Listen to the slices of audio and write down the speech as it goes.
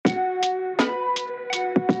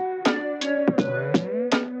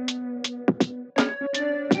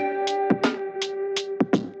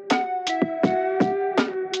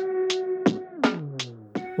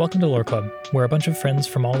Welcome to Lore Club, where a bunch of friends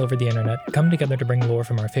from all over the internet come together to bring lore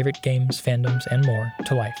from our favorite games, fandoms, and more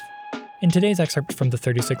to life. In today's excerpt from the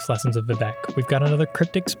 36 Lessons of Vivec, we've got another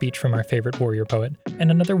cryptic speech from our favorite warrior poet, and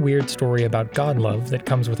another weird story about god love that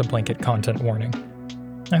comes with a blanket content warning.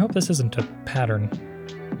 I hope this isn't a pattern.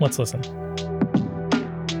 Let's listen.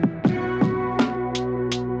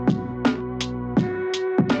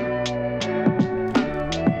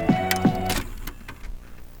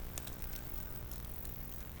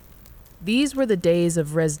 These were the days of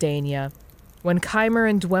Resdania, when Keimer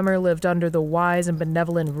and Dwemer lived under the wise and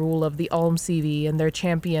benevolent rule of the Almsivi and their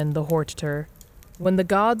champion, the Hortter. When the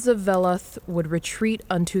gods of Veloth would retreat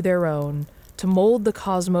unto their own, to mold the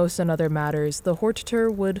cosmos and other matters, the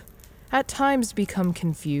Hortter would at times become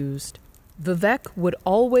confused. Vivec would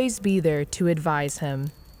always be there to advise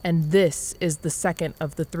him, and this is the second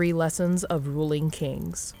of the 3 lessons of ruling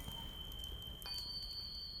kings.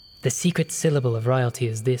 The secret syllable of royalty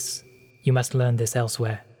is this. You must learn this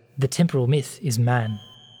elsewhere. The temporal myth is man.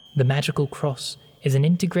 The magical cross is an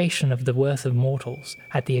integration of the worth of mortals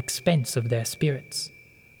at the expense of their spirits.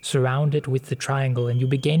 Surround it with the triangle and you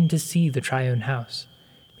begin to see the triune house.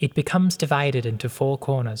 It becomes divided into 4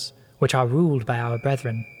 corners, which are ruled by our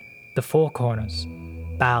brethren. The 4 corners: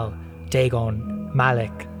 Baal, Dagon,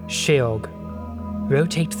 Malek, Sheog.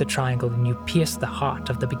 Rotate the triangle and you pierce the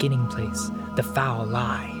heart of the beginning place, the foul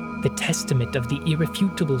lie, the testament of the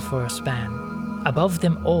irrefutable for a span. Above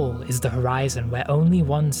them all is the horizon where only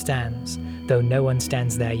one stands, though no one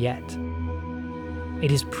stands there yet.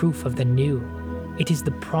 It is proof of the new. It is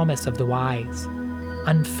the promise of the wise.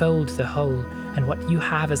 Unfold the whole, and what you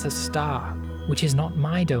have is a star, which is not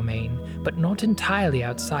my domain, but not entirely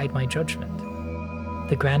outside my judgment.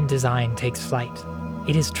 The grand design takes flight.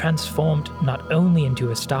 It is transformed not only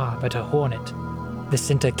into a star, but a hornet. The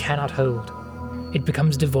center cannot hold. It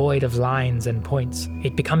becomes devoid of lines and points.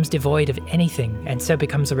 It becomes devoid of anything, and so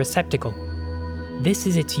becomes a receptacle. This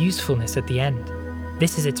is its usefulness at the end.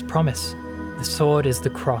 This is its promise. The sword is the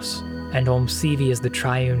cross, and Almsivi is the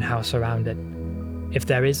triune house around it. If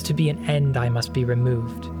there is to be an end, I must be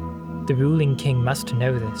removed. The ruling king must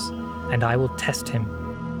know this, and I will test him.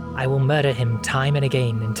 I will murder him time and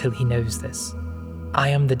again until he knows this. I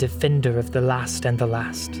am the defender of the last and the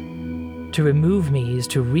last. To remove me is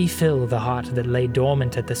to refill the heart that lay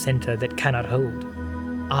dormant at the center that cannot hold.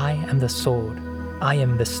 I am the sword. I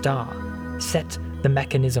am the star. Set the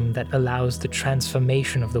mechanism that allows the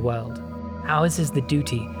transformation of the world. Ours is the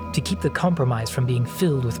duty to keep the compromise from being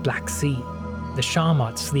filled with Black Sea. The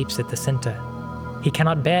Sharmot sleeps at the center. He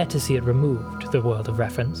cannot bear to see it removed, the world of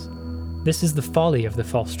reference. This is the folly of the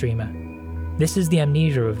false dreamer. This is the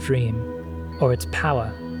amnesia of dream, or its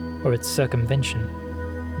power, or its circumvention.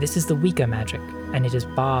 This is the weaker magic, and it is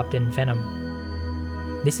barbed in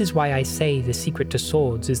venom. This is why I say the secret to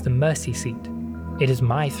swords is the mercy seat. It is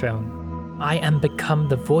my throne. I am become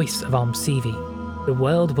the voice of Almsivi. The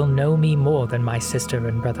world will know me more than my sister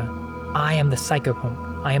and brother. I am the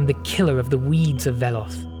psychopomp. I am the killer of the weeds of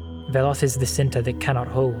Veloth. Veloth is the center that cannot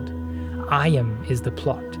hold. I am is the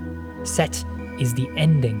plot. Set is the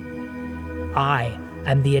ending. I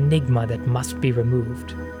am the enigma that must be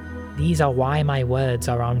removed. These are why my words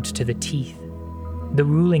are armed to the teeth. The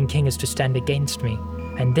ruling king is to stand against me,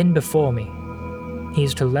 and then before me. He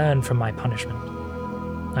is to learn from my punishment.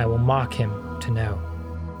 I will mark him to know.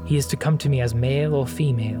 He is to come to me as male or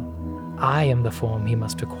female. I am the form he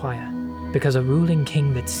must acquire, because a ruling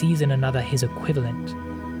king that sees in another his equivalent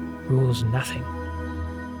rules nothing.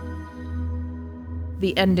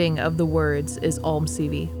 The ending of the words is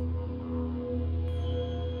Almsivi.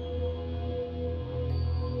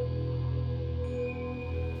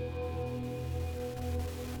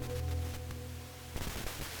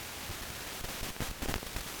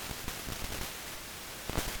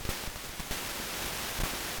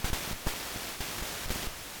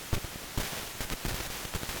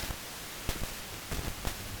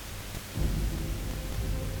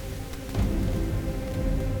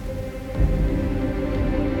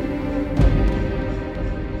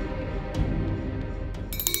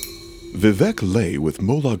 Vivec lay with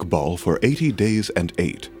Molag Bal for 80 days and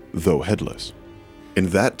ate, though headless. In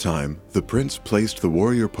that time, the prince placed the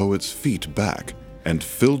warrior poet's feet back and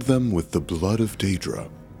filled them with the blood of Daedra.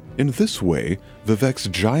 In this way, Vivec's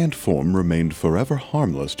giant form remained forever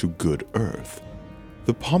harmless to good earth.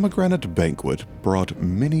 The pomegranate banquet brought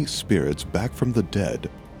many spirits back from the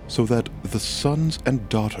dead, so that the sons and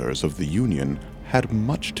daughters of the union had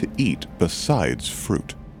much to eat besides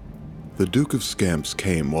fruit. The Duke of Scamps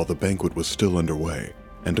came while the banquet was still underway,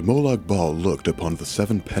 and Molag Bal looked upon the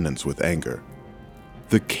 7 pennants with anger.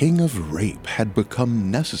 The king of rape had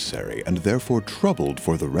become necessary and therefore troubled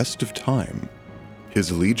for the rest of time.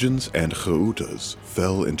 His legions and Cheutas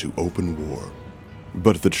fell into open war.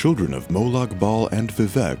 But the children of Molag Bal and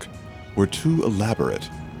Vivec were too elaborate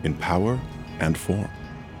in power and form.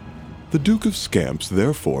 The Duke of Scamps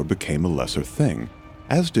therefore became a lesser thing,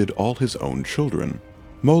 as did all his own children.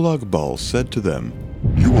 Molag Bal said to them,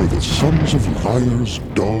 "You are the sons of liars,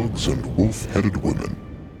 dogs, and wolf-headed women."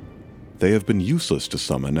 They have been useless to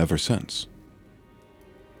summon ever since.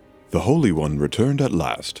 The Holy One returned at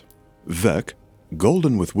last, Vec,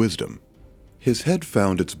 golden with wisdom. His head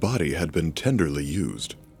found its body had been tenderly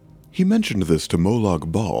used. He mentioned this to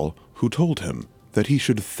Molag Bal, who told him that he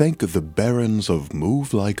should thank the barons of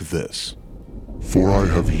Move Like This. "For I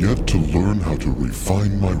have yet to learn how to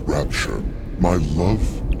refine my rapture. My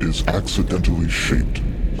love is accidentally shaped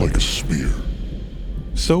like a spear."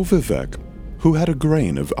 So Vivec, who had a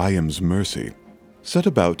grain of Ayam's mercy, set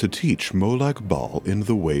about to teach Molag Bal in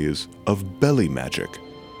the ways of belly magic.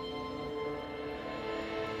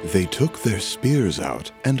 They took their spears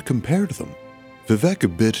out and compared them.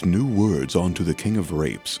 Vivec bit new words onto the King of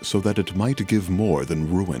Rapes so that it might give more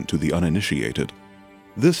than ruin to the uninitiated.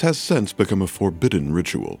 This has since become a forbidden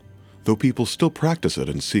ritual, though people still practice it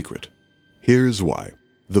in secret. Here's why.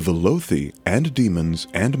 The Velothi and demons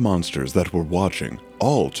and monsters that were watching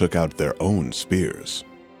all took out their own spears.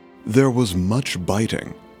 There was much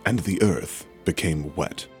biting, and the earth became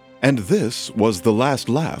wet. And this was the last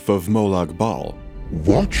laugh of Molag Bal.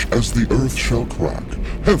 "Watch as the earth shall crack,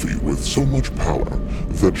 heavy with so much power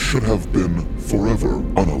that should have been forever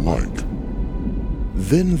unalike."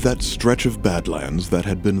 Then that stretch of badlands that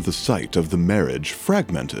had been the site of the marriage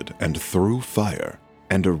fragmented and threw fire,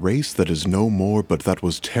 and a race that is no more but that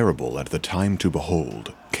was terrible at the time to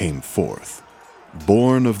behold came forth.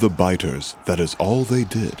 Born of the biters, that is all they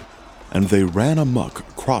did, and they ran amok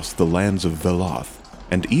across the lands of Veloth,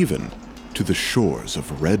 and even to the shores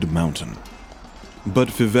of Red Mountain. But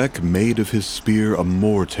Vivec made of his spear a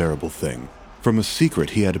more terrible thing, from a secret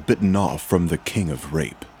he had bitten off from the King of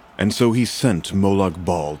Rape. And so he sent Molag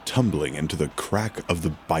Bal tumbling into the crack of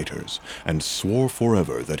the biters, and swore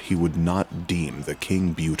forever that he would not deem the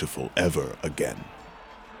king beautiful ever again.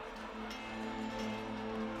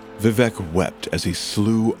 Vivec wept as he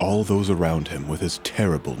slew all those around him with his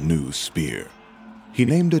terrible new spear. He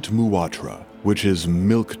named it Muwatra, which is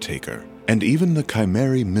milk taker, and even the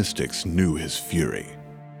Chimeri mystics knew his fury.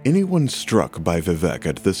 Anyone struck by Vivec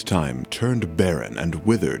at this time turned barren and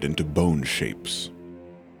withered into bone shapes.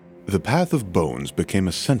 The path of bones became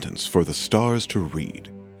a sentence for the stars to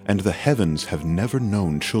read, and the heavens have never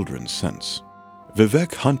known children since.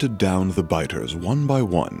 Vivec hunted down the biters one by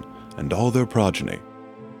one, and all their progeny,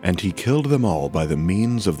 and he killed them all by the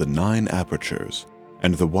means of the 9 apertures,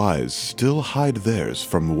 and the wise still hide theirs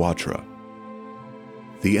from Muwatra.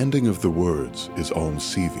 The ending of the words is Om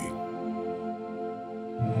Sivi.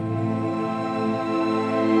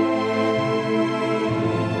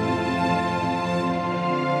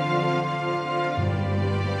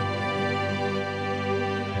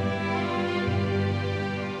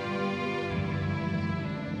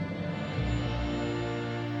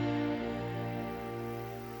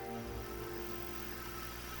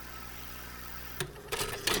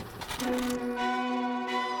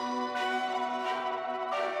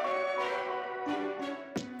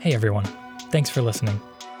 Hey everyone, thanks for listening.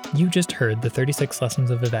 You just heard the 36 Lessons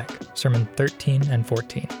of Vivec, Sermon 13 and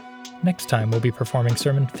 14. Next time we'll be performing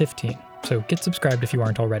Sermon 15, so get subscribed if you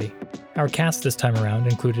aren't already. Our cast this time around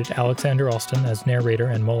included Alexander Alston as narrator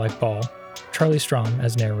and Molag Bal, Charlie Strom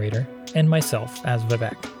as narrator, and myself as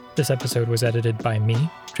Vivec. This episode was edited by me,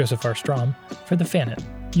 Joseph R. Strom, for The Fanet.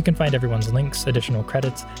 You can find everyone's links, additional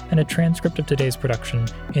credits, and a transcript of today's production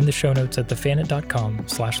in the show notes at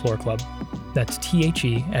thefanet.com/loreclub. That's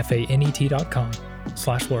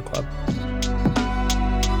THEFANET.com/loreclub.